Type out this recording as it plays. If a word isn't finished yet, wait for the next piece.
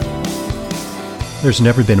There's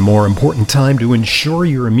never been a more important time to ensure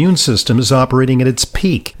your immune system is operating at its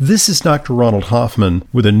peak. This is Dr. Ronald Hoffman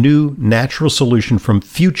with a new natural solution from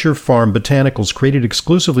Future Farm Botanicals created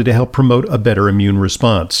exclusively to help promote a better immune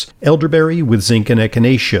response. Elderberry with zinc and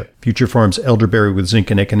echinacea. Future Farm's elderberry with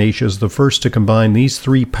zinc and echinacea is the first to combine these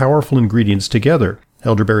three powerful ingredients together.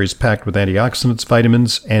 Elderberry is packed with antioxidants,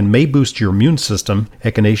 vitamins, and may boost your immune system.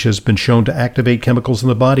 Echinacea has been shown to activate chemicals in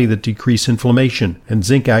the body that decrease inflammation, and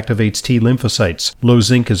zinc activates T lymphocytes. Low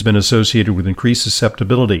zinc has been associated with increased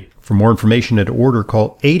susceptibility. For more information and to order,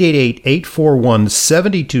 call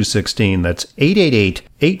 888-841-7216. That's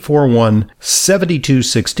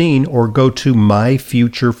 888-841-7216, or go to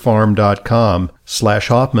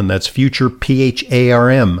myfuturefarm.com/Hoffman. That's future,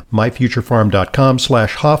 P-H-A-R-M,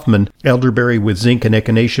 myfuturefarm.com/Hoffman. Elderberry with zinc and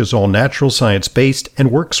echinacea is all natural, science-based,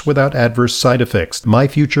 and works without adverse side effects.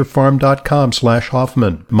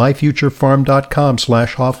 myfuturefarm.com/Hoffman.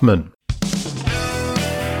 myfuturefarm.com/Hoffman.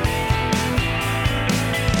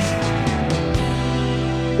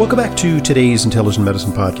 Welcome back to today's Intelligent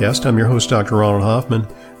Medicine Podcast. I'm your host, Dr. Ronald Hoffman.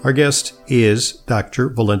 Our guest is Dr.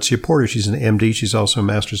 Valencia Porter. She's an MD. She's also a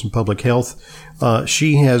master's in public health.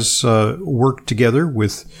 She has worked together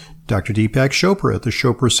with Dr. Deepak Chopra at the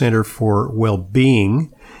Chopra Center for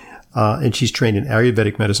Wellbeing, and she's trained in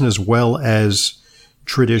Ayurvedic medicine as well as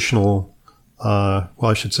traditional,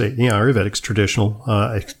 Ayurvedic's traditional,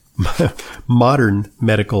 modern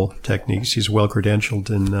medical techniques. She's well credentialed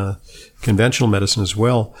in conventional medicine as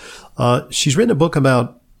well. She's written a book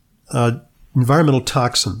about environmental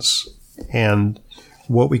toxins and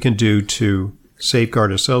what we can do to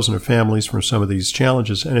safeguard ourselves and our families from some of these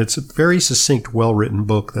challenges. And it's a very succinct, well-written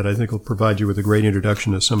book that I think will provide you with a great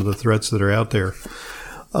introduction to some of the threats that are out there.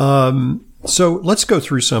 So let's go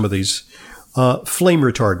through some of these. Flame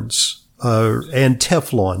retardants and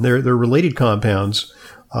Teflon. They're related compounds.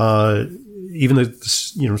 Even the,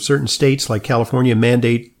 certain states like California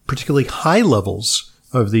mandate particularly high levels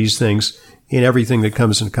of these things in everything that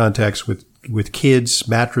comes in contact with kids,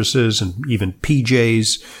 mattresses, and even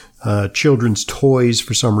PJs, children's toys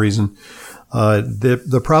for some reason.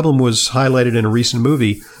 The problem was highlighted in a recent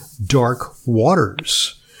movie, Dark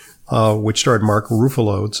Waters, which starred Mark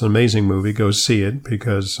Ruffalo. It's an amazing movie. Go see it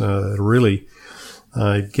because it really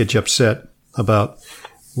gets you upset about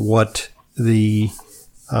what the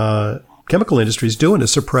chemical industry is doing to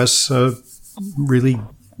suppress really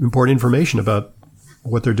important information about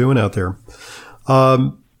what they're doing out there.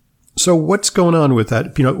 So what's going on with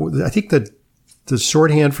that? I think that the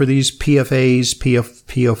shorthand for these PFAs,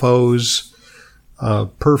 PFOs,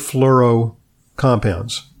 perfluoro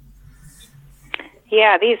compounds.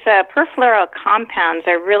 Yeah, these perfluoro compounds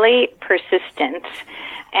are really persistent,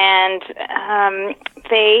 and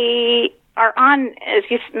they are on, as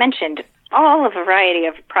you mentioned, all of a variety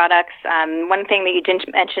of products. One thing that you didn't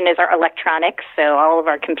mention is our electronics, so all of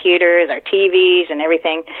our computers, our TVs, and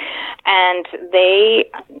everything. And they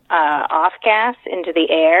off-gas into the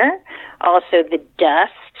air. Also, the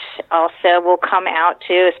dust also will come out,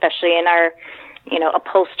 too, especially in our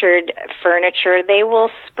upholstered furniture. They will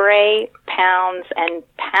spray pounds and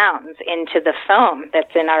pounds into the foam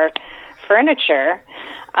that's in our furniture,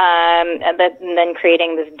 and then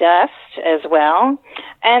creating this dust as well.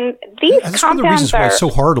 And these that's compounds one of the reasons why are it's so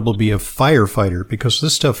horrible to be a firefighter, because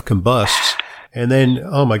this stuff combusts, and then,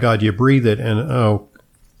 oh my God, you breathe it, and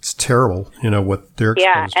it's terrible, what they're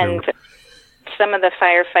exposed to. And some of the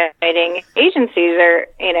firefighting agencies are,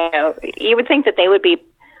 you would think that they would be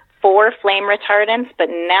for flame retardants, but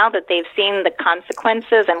now that they've seen the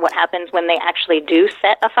consequences and what happens when they actually do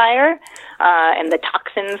set a fire, and the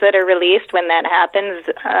toxins that are released when that happens,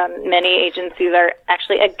 many agencies are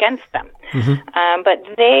actually against them. Mm-hmm. But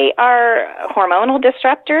they are hormonal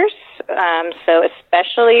disruptors, so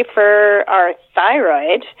especially for our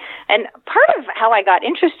thyroid. And part of how I got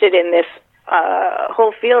interested in this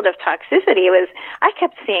whole field of toxicity was I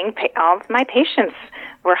kept seeing all of my patients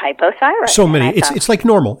were hypothyroid. So many. It's like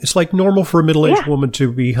normal. It's like normal for a middle-aged woman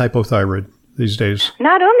to be hypothyroid these days.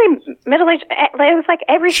 Not only middle-aged, it was like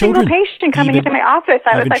every single patient coming into my office.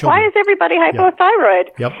 I was like, why is everybody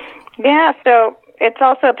hypothyroid? Yep. Yeah, so it's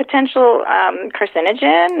also a potential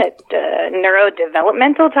carcinogen,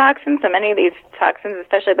 neurodevelopmental toxins. So many of these toxins,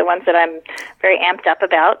 especially the ones that I'm very amped up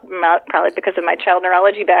about, probably because of my child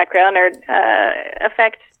neurology background,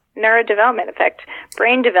 affect neurodevelopment, affect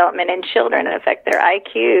brain development in children, and affect their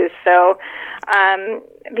IQs. So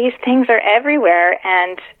these things are everywhere,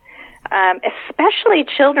 and especially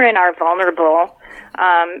children are vulnerable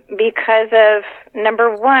because of,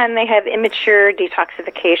 number one, they have immature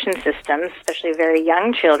detoxification systems, especially very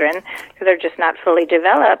young children, because they're just not fully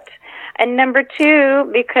developed. And number two,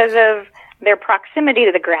 because of their proximity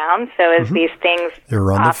to the ground. So as these things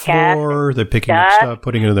they're on the floor, they're picking up stuff,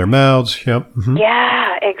 putting it in their mouths. Yep.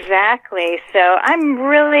 Yeah, exactly. So I'm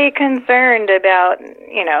really concerned about,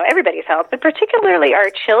 everybody's health, but particularly our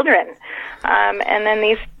children. And then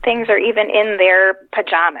these things are even in their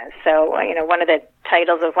pajamas. So, one of the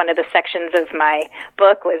titles of one of the sections of my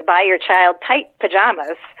book was Buy Your Child Tight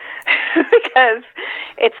Pajamas, because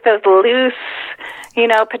it's those loose,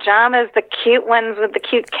 pajamas, the cute ones with the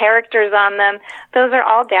cute characters on them. Those are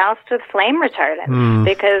all doused with flame retardants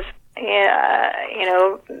because,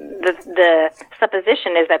 the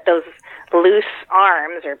supposition is that those loose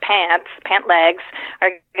arms or pant legs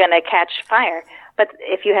are going to catch fire. But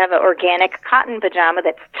if you have an organic cotton pajama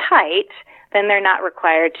that's tight, then they're not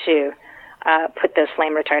required to put those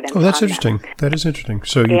flame retardants on. Oh, that's interesting. Them. That is interesting.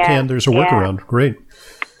 So there's a workaround. Yeah. Great.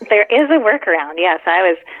 There is a workaround, yes.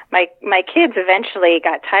 My kids eventually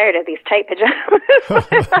got tired of these tight pajamas.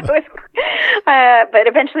 But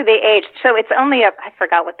eventually they aged. So it's only up, I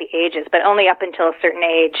forgot what the age is, but only up until a certain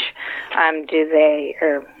age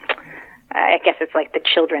I guess it's like the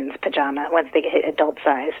children's pajama. Once they get adult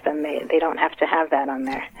size, then they don't have to have that on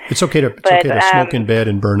there. It's okay to smoke in bed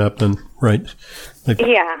and burn up then, right?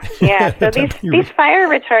 Yeah. So these fire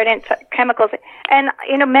retardant chemicals, and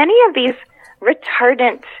many of these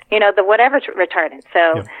retardant, the whatever retardant.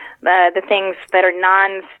 So the things that are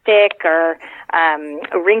non-stick or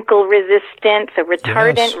wrinkle resistant, so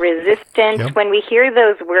retardant resistant. Yep. When we hear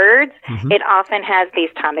those words, it often has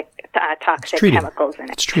these toxic chemicals in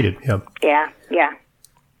it. It's treated. Yeah.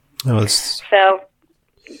 Oh, so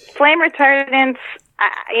flame retardants.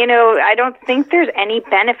 I don't think there's any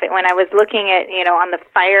benefit. When I was looking at, on the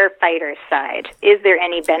firefighter side, is there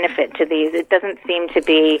any benefit to these? It doesn't seem to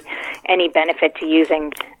be any benefit to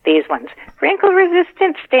using these ones. Wrinkle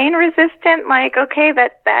resistant, stain resistant, okay,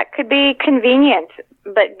 that could be convenient,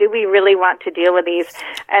 but do we really want to deal with these?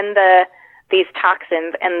 And these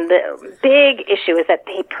toxins, and the big issue is that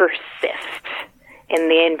they persist in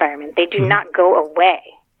the environment. They do not go away.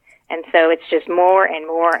 And so it's just more and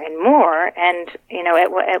more and more. And,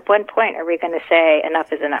 at one point, are we going to say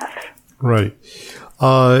enough is enough? Right.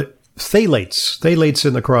 Phthalates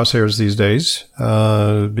in the crosshairs these days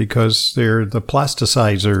because they're the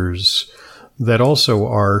plasticizers that also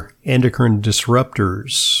are endocrine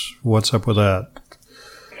disruptors. What's up with that?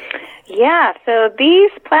 Yeah, so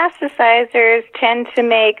these plasticizers tend to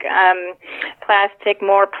make plastic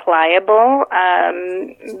more pliable.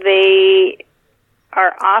 They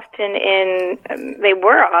were often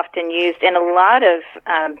used in a lot of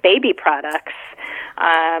baby products,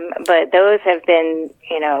 but those have been,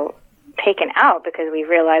 taken out because we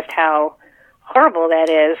realized how horrible that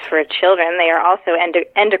is for children. They are also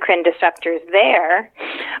endocrine disruptors there,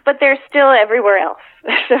 but they're still everywhere else.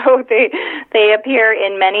 So they appear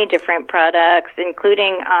in many different products,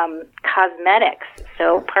 including cosmetics.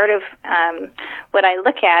 So part of what I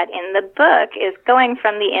look at in the book is going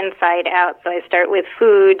from the inside out. So I start with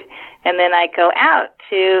food, and then I go out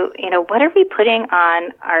to, what are we putting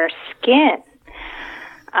on our skin?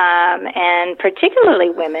 And particularly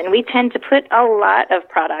women, we tend to put a lot of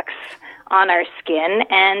products on our skin,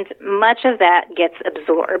 and much of that gets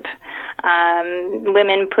absorbed.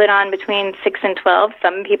 Women put on between 6 and 12,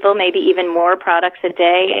 some people maybe even more products a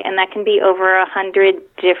day, and that can be over 100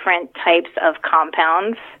 different types of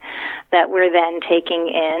compounds that we're then taking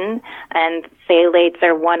in, and phthalates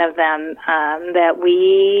are one of them that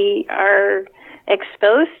we are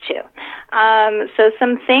exposed to. So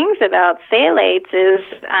some things about phthalates is,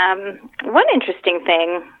 one interesting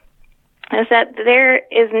thing is that there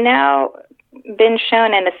is now been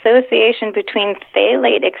shown an association between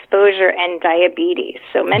phthalate exposure and diabetes.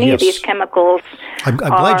 So many of these chemicals I'm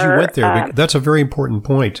glad you went there. That's a very important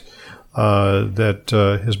point that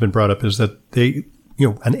has been brought up, is that they,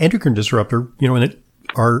 an endocrine disruptor, and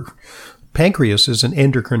our pancreas is an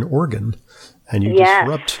endocrine organ. And you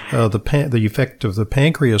disrupt the effect of the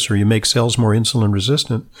pancreas, or you make cells more insulin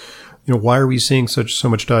resistant. Why are we seeing so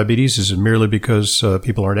much diabetes? Is it merely because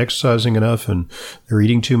people aren't exercising enough and they're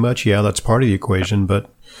eating too much? Yeah, that's part of the equation, but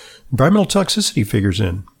environmental toxicity figures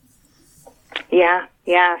in. Yeah.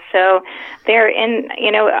 So they're in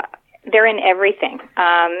everything.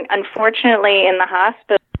 Unfortunately, in the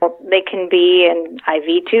hospital, they can be in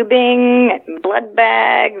IV tubing, and blood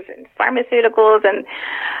bags, and pharmaceuticals, and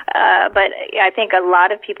but I think a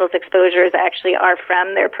lot of people's exposures actually are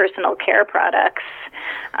from their personal care products,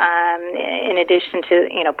 in addition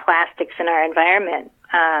to plastics in our environment.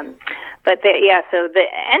 So the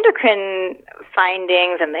endocrine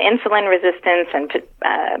findings and the insulin resistance and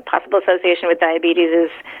possible association with diabetes is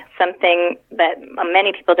something that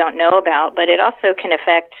many people don't know about, but it also can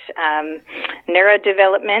affect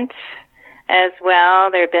neurodevelopment as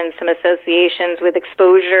well. There have been some associations with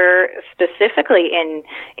exposure specifically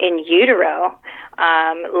in utero,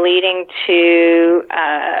 leading to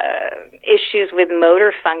issues with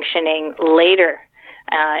motor functioning later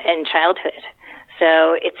in childhood.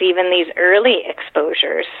 So it's even these early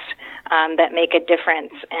exposures that make a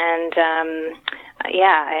difference. And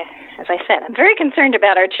as I said, I'm very concerned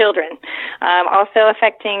about our children. Also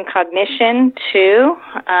affecting cognition too.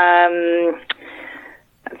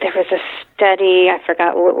 There was a study, I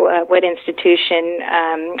forgot what institution,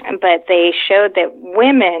 but they showed that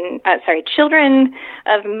children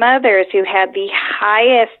of mothers who had the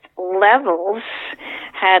highest levels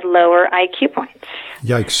had lower IQ points.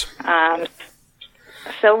 Yikes.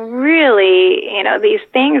 So really, these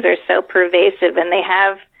things are so pervasive, and they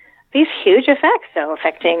have these huge effects. So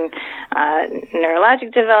affecting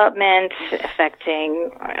neurologic development, affecting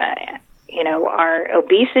our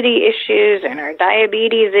obesity issues and our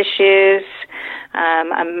diabetes issues.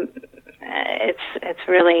 It's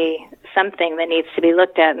really something that needs to be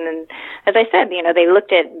looked at. And as I said, they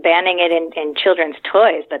looked at banning it in children's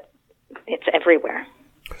toys, but it's everywhere.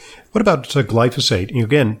 What about glyphosate?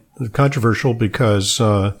 Again, controversial because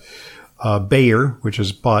Bayer, which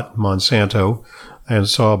has bought Monsanto, and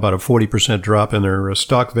saw about a 40% drop in their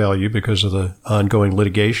stock value because of the ongoing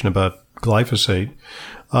litigation about glyphosate.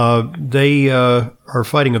 They are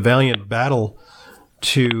fighting a valiant battle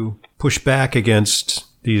to push back against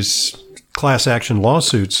these class action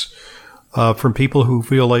lawsuits from people who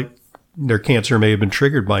feel like their cancer may have been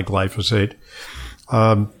triggered by glyphosate.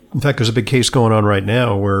 In fact, there's a big case going on right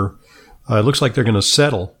now where it looks like they're going to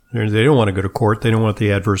settle. They don't want to go to court. They don't want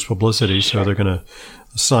the adverse publicity, so they're going to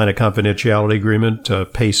sign a confidentiality agreement,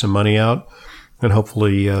 pay some money out, and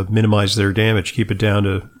hopefully minimize their damage, keep it down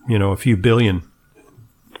to a few billion.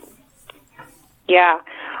 Yeah.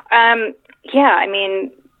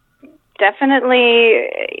 Definitely,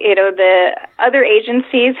 the other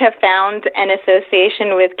agencies have found an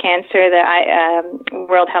association with cancer. The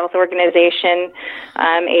World Health Organization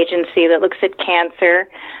agency that looks at cancer,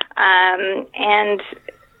 and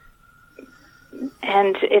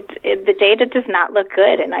the data does not look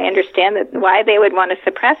good, and I understand why they would want to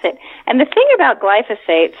suppress it. And the thing about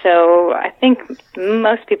glyphosate, so I think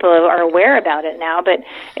most people are aware about it now, but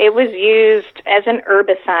it was used as an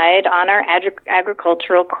herbicide on our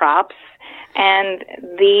agricultural crops. And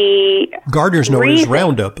the gardeners know it as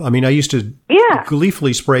Roundup. I mean, I used to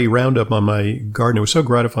gleefully spray Roundup on my garden. It was so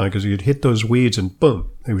gratifying because you'd hit those weeds and boom,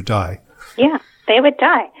 they would die. Yeah, they would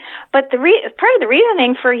die. But part of the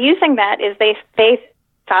reasoning for using that is they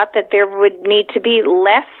thought that there would need to be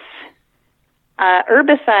less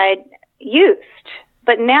herbicide used.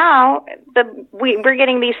 But now we're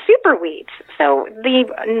getting these super weeds. So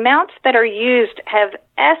the amounts that are used have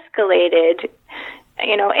escalated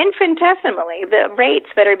infinitesimally. The rates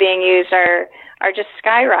that are being used are just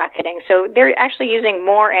skyrocketing. So they're actually using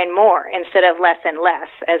more and more instead of less and less,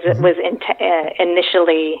 as it was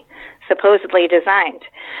initially supposedly designed.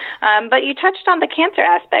 But you touched on the cancer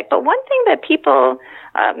aspect. But one thing that people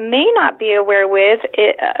may not be aware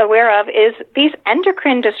of is these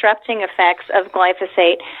endocrine disrupting effects of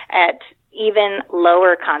glyphosate at even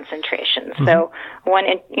lower concentrations. Mm-hmm. So when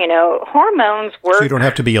hormones work, so you don't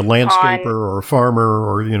have to be a landscaper or a farmer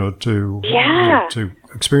or to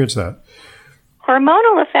experience that.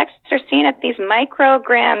 Hormonal effects are seen at these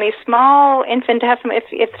micrograms, these small infinitesimal.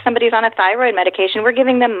 If somebody's on a thyroid medication, we're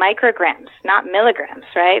giving them micrograms, not milligrams,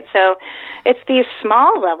 right? So it's these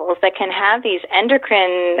small levels that can have these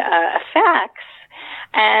endocrine effects.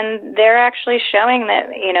 And they're actually showing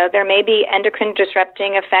that, there may be endocrine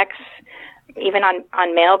disrupting effects even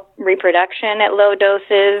on male reproduction at low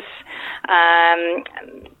doses.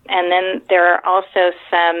 And then there are also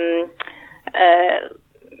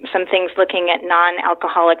some things looking at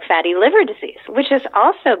non-alcoholic fatty liver disease, which has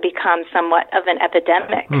also become somewhat of an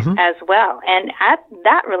epidemic as well. And at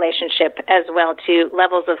that relationship as well to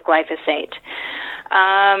levels of glyphosate.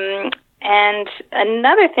 And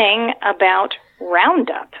another thing about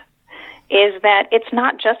Roundup is that it's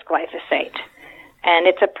not just glyphosate. And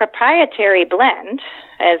it's a proprietary blend,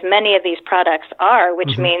 as many of these products are,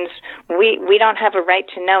 which means we don't have a right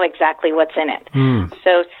to know exactly what's in it.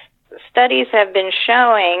 So studies have been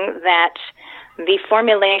showing that the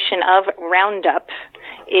formulation of Roundup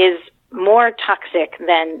is more toxic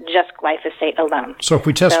than just glyphosate alone. So if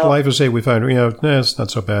we test glyphosate, we find, it's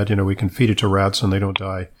not so bad. We can feed it to rats and they don't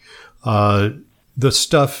die. the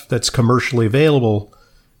stuff that's commercially available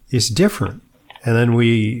is different. And then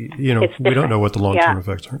we don't know what the long-term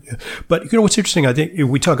effects are. Yeah. But what's interesting, I think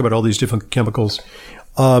we talk about all these different chemicals.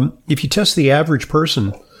 If you test the average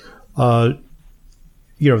person, the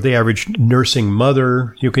average nursing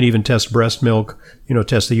mother, you can even test breast milk,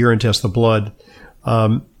 test the urine, test the blood.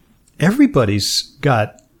 Everybody's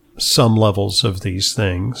got some levels of these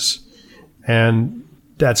things. And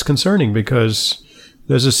that's concerning because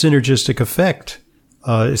there's a synergistic effect.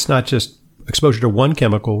 It's not just exposure to one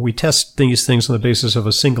chemical. We test these things on the basis of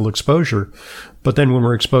a single exposure. But then when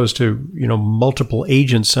we're exposed to, multiple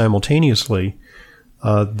agents simultaneously,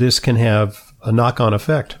 this can have a knock-on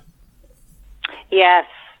effect. Yes.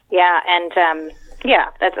 Yeah. And,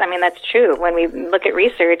 that's true. When we look at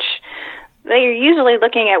research, they're usually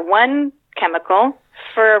looking at one chemical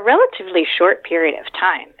for a relatively short period of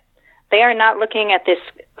time. They are not looking at this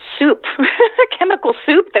soup, chemical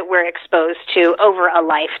soup that we're exposed to over a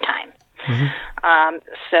lifetime. Mm-hmm.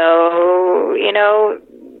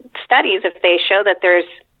 Studies, if they show that there's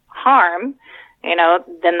harm,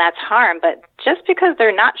 then that's harm. But just because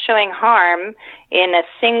they're not showing harm in a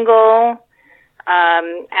single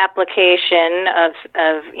application of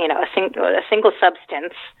a single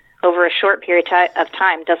substance over a short period of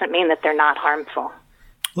time doesn't mean that they're not harmful.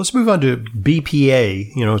 Let's move on to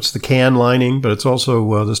BPA. It's the can lining, but it's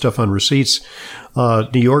also the stuff on receipts.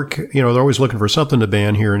 New York, they're always looking for something to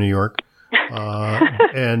ban here in New York.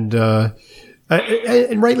 And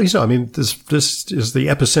rightly so. I mean, this is the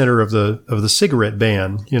epicenter of the cigarette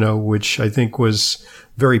ban, which I think was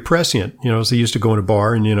very prescient. As they used to go in a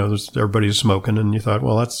bar and, everybody's smoking and you thought,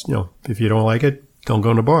 well, that's, if you don't like it, don't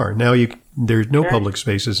go in a bar. Now there's no public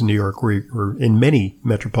spaces in New York or in many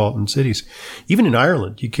metropolitan cities. Even in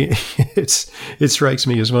Ireland, you can't, it strikes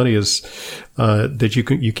me as funny as, that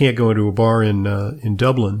you can't go into a bar in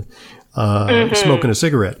Dublin, smoking a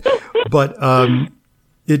cigarette. But,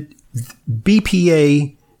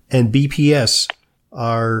 BPA and BPS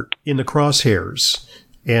are in the crosshairs.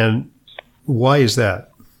 And why is that?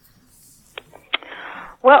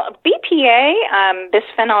 Well, BPA,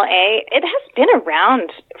 bisphenol A, it has been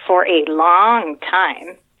around for a long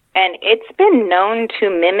time, and it's been known to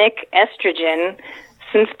mimic estrogen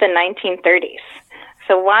since the 1930s.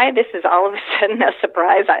 So why this is all of a sudden a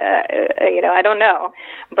surprise, I don't know.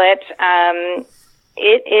 But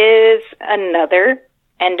it is another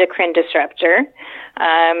endocrine disruptor.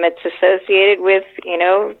 It's associated with,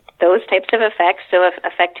 those types of effects, so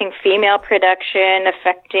affecting female production,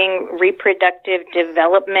 affecting reproductive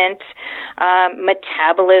development,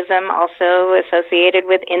 metabolism, also associated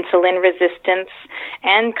with insulin resistance,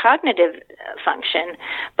 and cognitive function.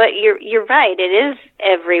 But you're right, it is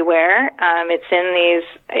everywhere. It's in these,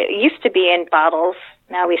 it used to be in bottles.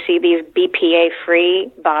 Now we see these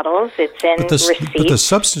BPA-free bottles. It's in receipts. But the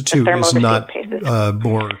substitute is not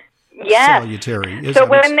more salutary. So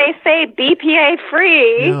when they say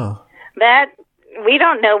BPA-free, that we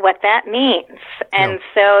don't know what that means. And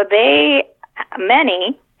so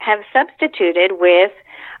many have substituted with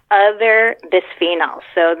other bisphenols.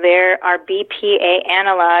 So there are BPA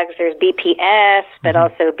analogs. There's BPS, but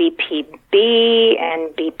also BPB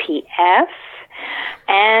and BPF.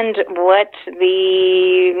 And what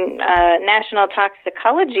the National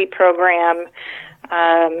Toxicology Program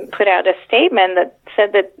put out a statement that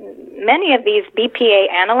said that many of these BPA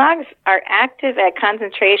analogs are active at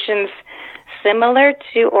concentrations similar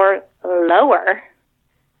to or lower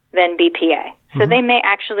than BPA. So they may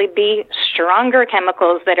actually be stronger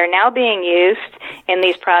chemicals that are now being used in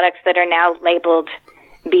these products that are now labeled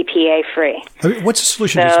BPA-free. I mean, what's the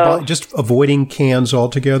solution? Just avoiding cans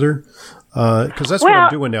altogether? Because that's what I'm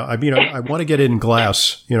doing now. I mean, I want to get it in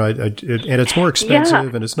glass, and it's more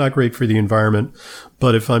expensive and it's not great for the environment.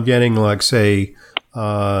 But if I'm getting, like, say,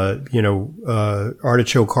 artichoke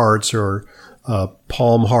hearts or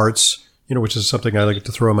palm hearts, which is something I like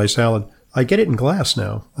to throw in my salad, I get it in glass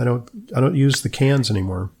now. I don't use the cans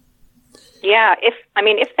anymore. Yeah, if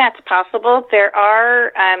that's possible, there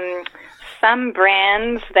are some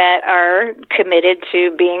brands that are committed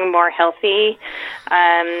to being more healthy,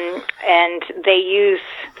 and they use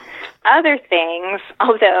other things.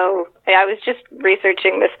 Although I was just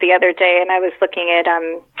researching this the other day, and I was looking at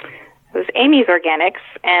it was Amy's Organics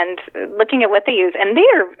and looking at what they use, and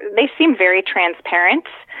they seem very transparent.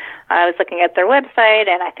 I was looking at their website,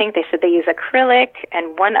 and I think they said they use acrylic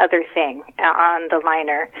and one other thing on the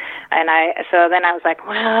liner. And so then I was like,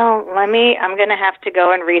 well, I'm going to have to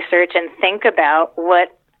go and research and think about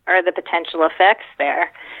what are the potential effects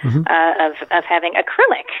there of having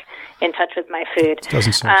acrylic in touch with my food.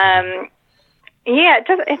 Doesn't sound it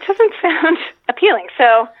doesn't sound appealing.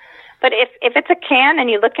 So But if it's a can and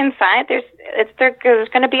you look inside, there's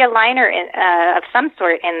going to be a liner of some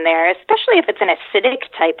sort in there, especially if it's an acidic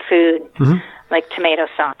type food, like tomato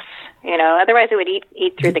sauce. Otherwise it would eat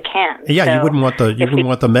through the can. Yeah, so you wouldn't want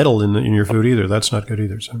the metal in your food either. That's not good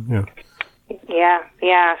either. So yeah.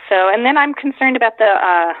 So, and then I'm concerned about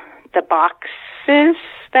the boxes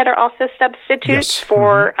that are also substitutes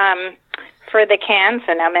for the cans.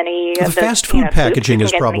 So now many the fast food packaging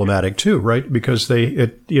is problematic too, right? Because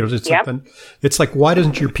it's like, why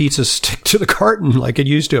doesn't your pizza stick to the carton like it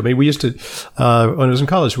used to? I mean, we used to when I was in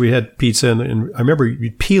college, we had pizza, and I remember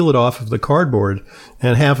you'd peel it off of the cardboard,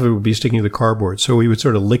 and half of it would be sticking to the cardboard. So we would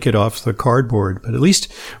sort of lick it off the cardboard, but at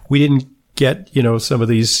least we didn't get some of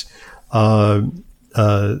these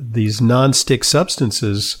non-stick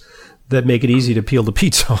substances that make it easy to peel the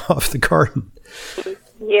pizza off the carton.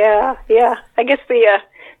 Yeah. I guess the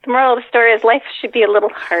moral of the story is life should be a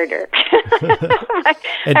little harder. I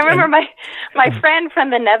remember my friend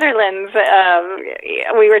from the Netherlands,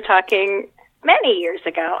 we were talking many years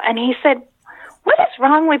ago, and he said, "What is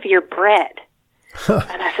wrong with your bread?"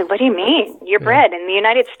 And I said, "What do you mean? Your bread in the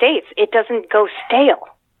United States, it doesn't go stale.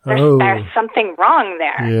 There's something wrong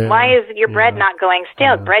there. Yeah. Why is your bread not going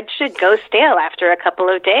stale? Bread should go stale after a couple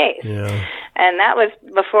of days." Yeah. And that was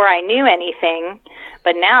before I knew anything.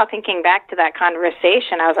 But now, thinking back to that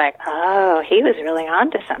conversation, I was like, "Oh, he was really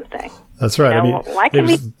onto something." That's right.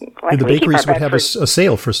 The bakeries would have a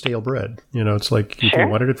sale for stale bread. It's like if you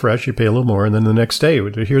wanted it fresh, you pay a little more, and then the next day,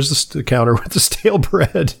 here's the counter with the stale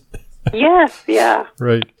bread. Yes, yeah.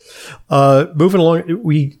 Right. Moving along,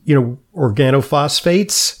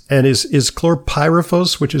 organophosphates, and is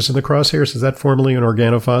chlorpyrifos, which is in the crosshairs, is that formerly an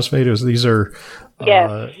organophosphate? These are...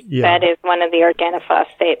 Yes, that is one of the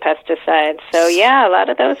organophosphate pesticides. So, a lot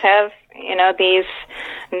of those have, these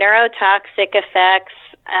neurotoxic effects,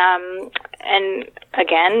 and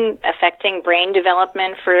again, affecting brain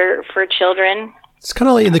development for children. It's kind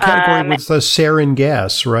of like in the category with the sarin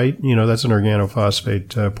gas, right? That's an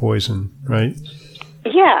organophosphate poison, right?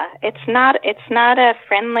 Yeah, it's not a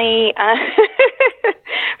friendly.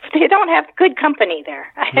 They don't have good company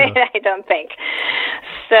there. I don't think.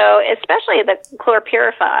 So, especially the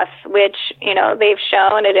chlorpyrifos, which they've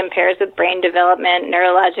shown it impairs with brain development,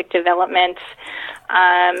 neurologic development,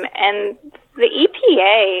 and the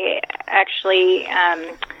EPA actually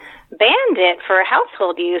banned it for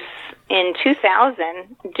household use in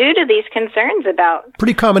 2000 due to these concerns about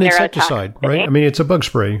pretty common insecticide, right? I mean, it's a bug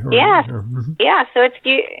spray. Yeah. So it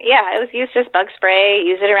was used as bug spray.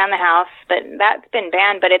 Use it around the house, but that's been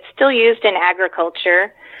banned. But it's still used in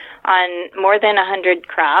agriculture on more than 100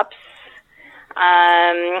 crops.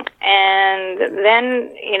 And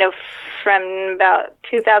then from about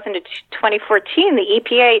 2000 to 2014, the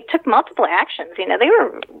EPA took multiple actions. They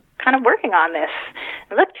were kind of working on this.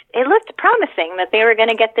 It looked promising that they were going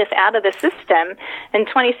to get this out of the system. In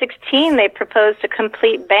 2016, they proposed a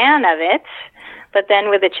complete ban of it, but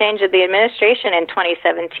then with the change of the administration in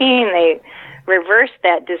 2017, they reversed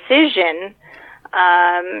that decision.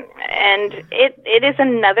 And it is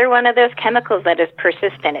another one of those chemicals that is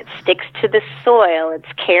persistent. It sticks to the soil.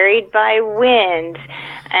 It's carried by wind,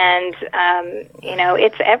 and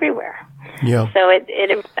it's everywhere. Yeah. So it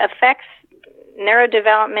affects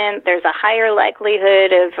neurodevelopment. There's a higher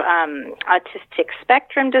likelihood of autistic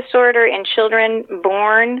spectrum disorder in children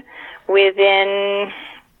born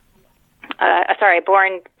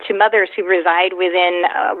born to mothers who reside within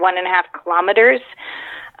 1.5 kilometers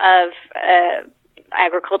of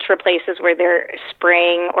agricultural places where they're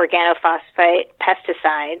spraying organophosphate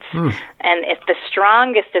pesticides. And if the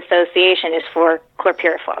strongest association is for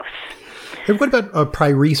chlorpyrifos. And what about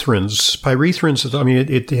pyrethrins? Pyrethrins, I mean,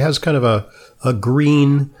 it has kind of a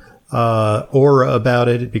green aura about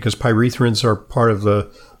it because pyrethrins are part of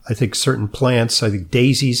I think certain plants. I think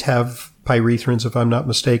daisies have pyrethrins, if I'm not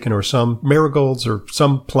mistaken, or some marigolds or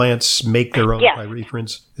some plants make their own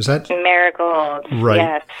pyrethrins. Is that? Marigolds, right.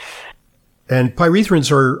 Yes. And pyrethrins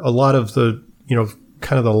are a lot of the,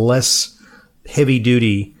 kind of the less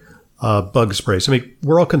heavy-duty bug sprays. I mean,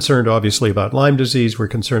 we're all concerned, obviously, about Lyme disease. We're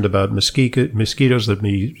concerned about mosquitoes that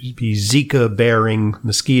may be Zika-bearing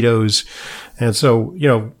mosquitoes. And so,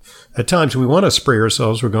 at times we want to spray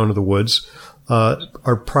ourselves. We're going to the woods. Are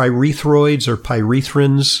pyrethroids or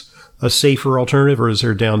pyrethrins a safer alternative, or is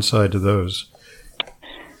there a downside to those?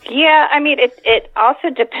 Yeah, I mean, it also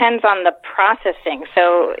depends on the processing.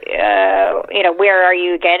 So, where are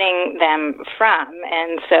you getting them from?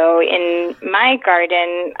 And so in my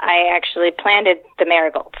garden, I actually planted the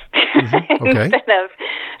marigolds instead of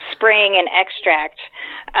spraying an extract.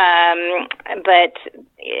 But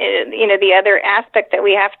the other aspect that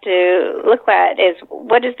we have to look at is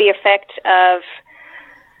what is the effect of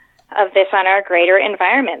this on our greater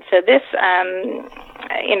environment. So this,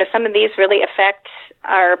 some of these really affect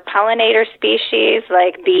our pollinator species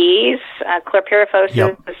like bees. Chlorpyrifos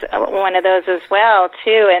is one of those as well,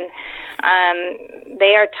 too. And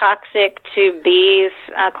they are toxic to bees.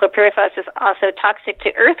 Chlorpyrifos is also toxic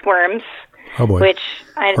to earthworms. Oh boy. Which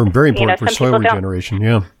are very important for soil regeneration,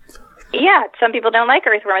 Yeah, some people don't like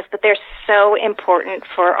earthworms, but they're so important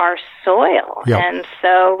for our soil. Yep. And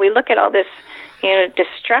so we look at all this,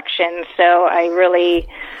 destruction. So I really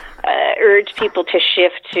urge people to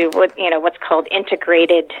shift to what's called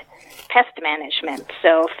integrated pest management.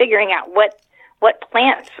 So figuring out what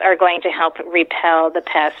plants are going to help repel the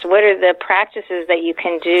pest. What are the practices that you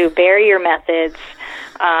can do? Barrier methods.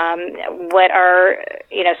 What are,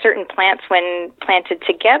 certain plants when planted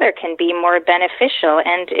together can be more beneficial.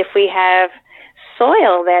 And if we have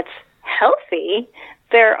soil that's healthy,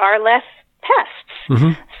 there are less pests.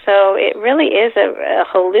 Mm-hmm. So it really is a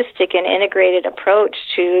holistic and integrated approach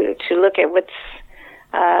to look at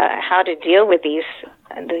how to deal with these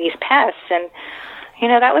pests. And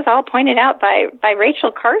that was all pointed out by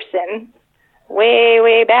Rachel Carson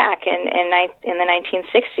way back in the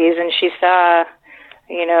 1960s, and she saw,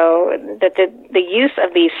 that the use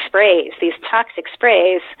of these sprays, these toxic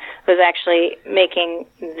sprays, was actually making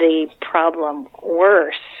the problem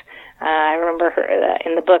worse. I remember her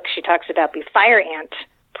in the book. She talks about the fire ant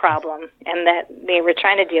problem, and that they were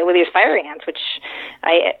trying to deal with these fire ants, which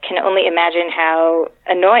I can only imagine how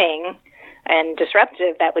annoying and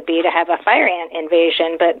disruptive that would be to have a fire ant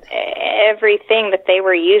invasion, but everything that they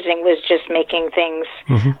were using was just making things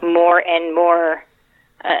more and more,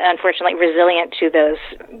 unfortunately, resilient to those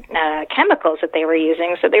chemicals that they were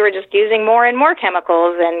using. So they were just using more and more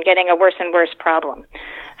chemicals and getting a worse and worse problem.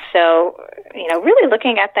 So, really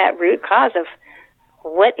looking at that root cause of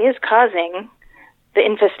what is causing the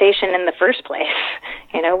infestation in the first place.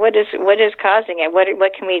 What is causing it?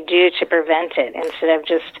 What can we do to prevent it instead of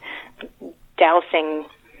just dousing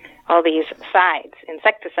all these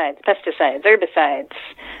insecticides, pesticides, herbicides,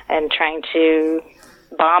 and trying to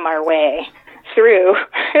bomb our way through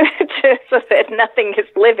so that nothing is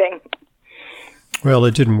living. Well,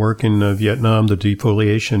 it didn't work in Vietnam. The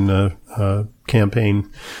defoliation campaign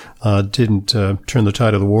didn't turn the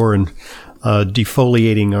tide of the war, and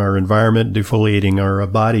defoliating our environment, defoliating our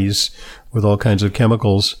bodies with all kinds of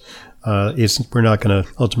chemicals, we're not going to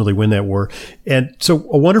ultimately win that war. And so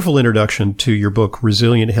a wonderful introduction to your book,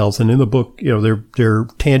 Resilient Health. And in the book, they're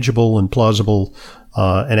tangible and plausible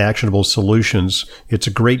and actionable solutions. It's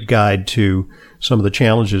a great guide to some of the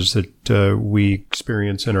challenges that we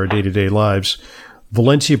experience in our day-to-day lives.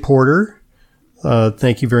 Valencia Porter,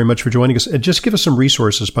 thank you very much for joining us. And just give us some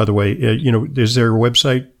resources, by the way. Is there a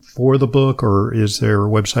website for the book, or is there a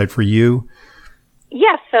website for you?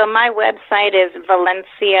 Yes, so my website is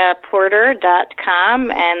valenciaporter.com,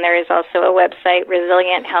 and there is also a website,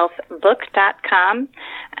 resilienthealthbook.com.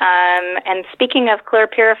 And speaking of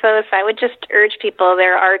chlorpyrifos, I would just urge people,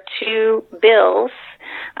 there are two bills,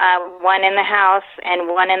 one in the House and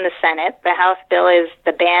one in the Senate. The House bill is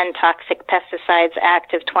the Ban Toxic Pesticides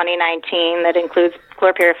Act of 2019 that includes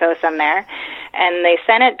chlorpyrifos on there. And the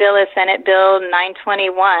Senate bill is Senate Bill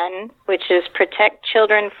 921, which is Protect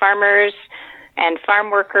Children, Farmers, and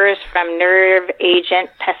Farm Workers from Nerve Agent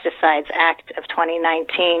Pesticides Act of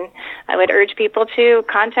 2019. I would urge people to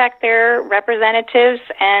contact their representatives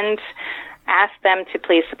and ask them to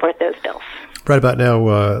please support those bills. Right about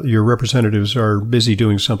now, your representatives are busy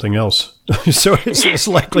doing something else. So it's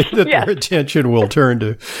likely that their attention will turn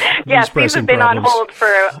to these these have been problems. on hold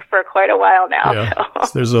for quite a while now. Yeah.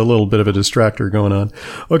 So There's a little bit of a distractor going on.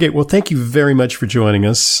 Okay, well, thank you very much for joining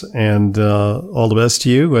us, and all the best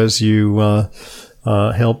to you as you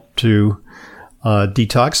help to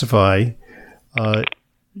detoxify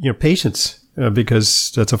patients,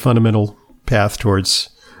 because that's a fundamental path towards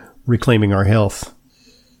reclaiming our health.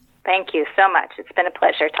 Thank you so much. It's been a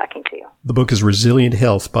pleasure talking to you. The book is Resilient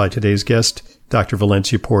Health by today's guest, Dr.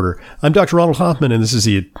 Valencia Porter. I'm Dr. Ronald Hoffman, and this is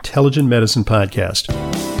the Intelligent Medicine Podcast.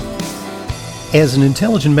 As an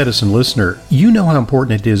Intelligent Medicine listener, you know how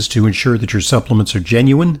important it is to ensure that your supplements are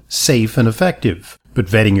genuine, safe, and effective. But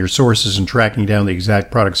vetting your sources and tracking down the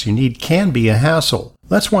exact products you need can be a hassle.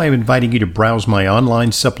 That's why I'm inviting you to browse my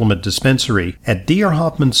online supplement dispensary at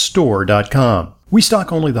drhoffmanstore.com. We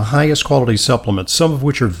stock only the highest quality supplements, some of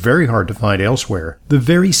which are very hard to find elsewhere. The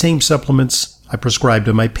very same supplements I prescribe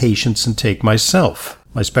to my patients and take myself.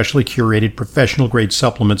 My specially curated professional-grade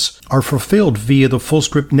supplements are fulfilled via the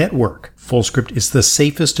Fullscript network. Fullscript is the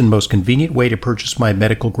safest and most convenient way to purchase my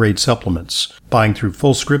medical-grade supplements. Buying through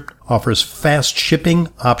Fullscript offers fast shipping,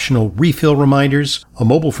 optional refill reminders, a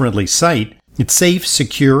mobile-friendly site. It's safe,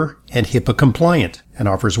 secure, and HIPAA compliant, and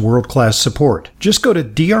offers world-class support. Just go to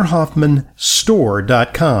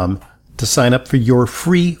drhoffmanstore.com to sign up for your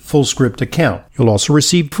free Fullscript account. You'll also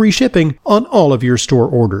receive free shipping on all of your store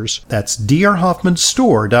orders. That's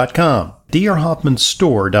drhoffmanstore.com.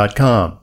 drhoffmanstore.com.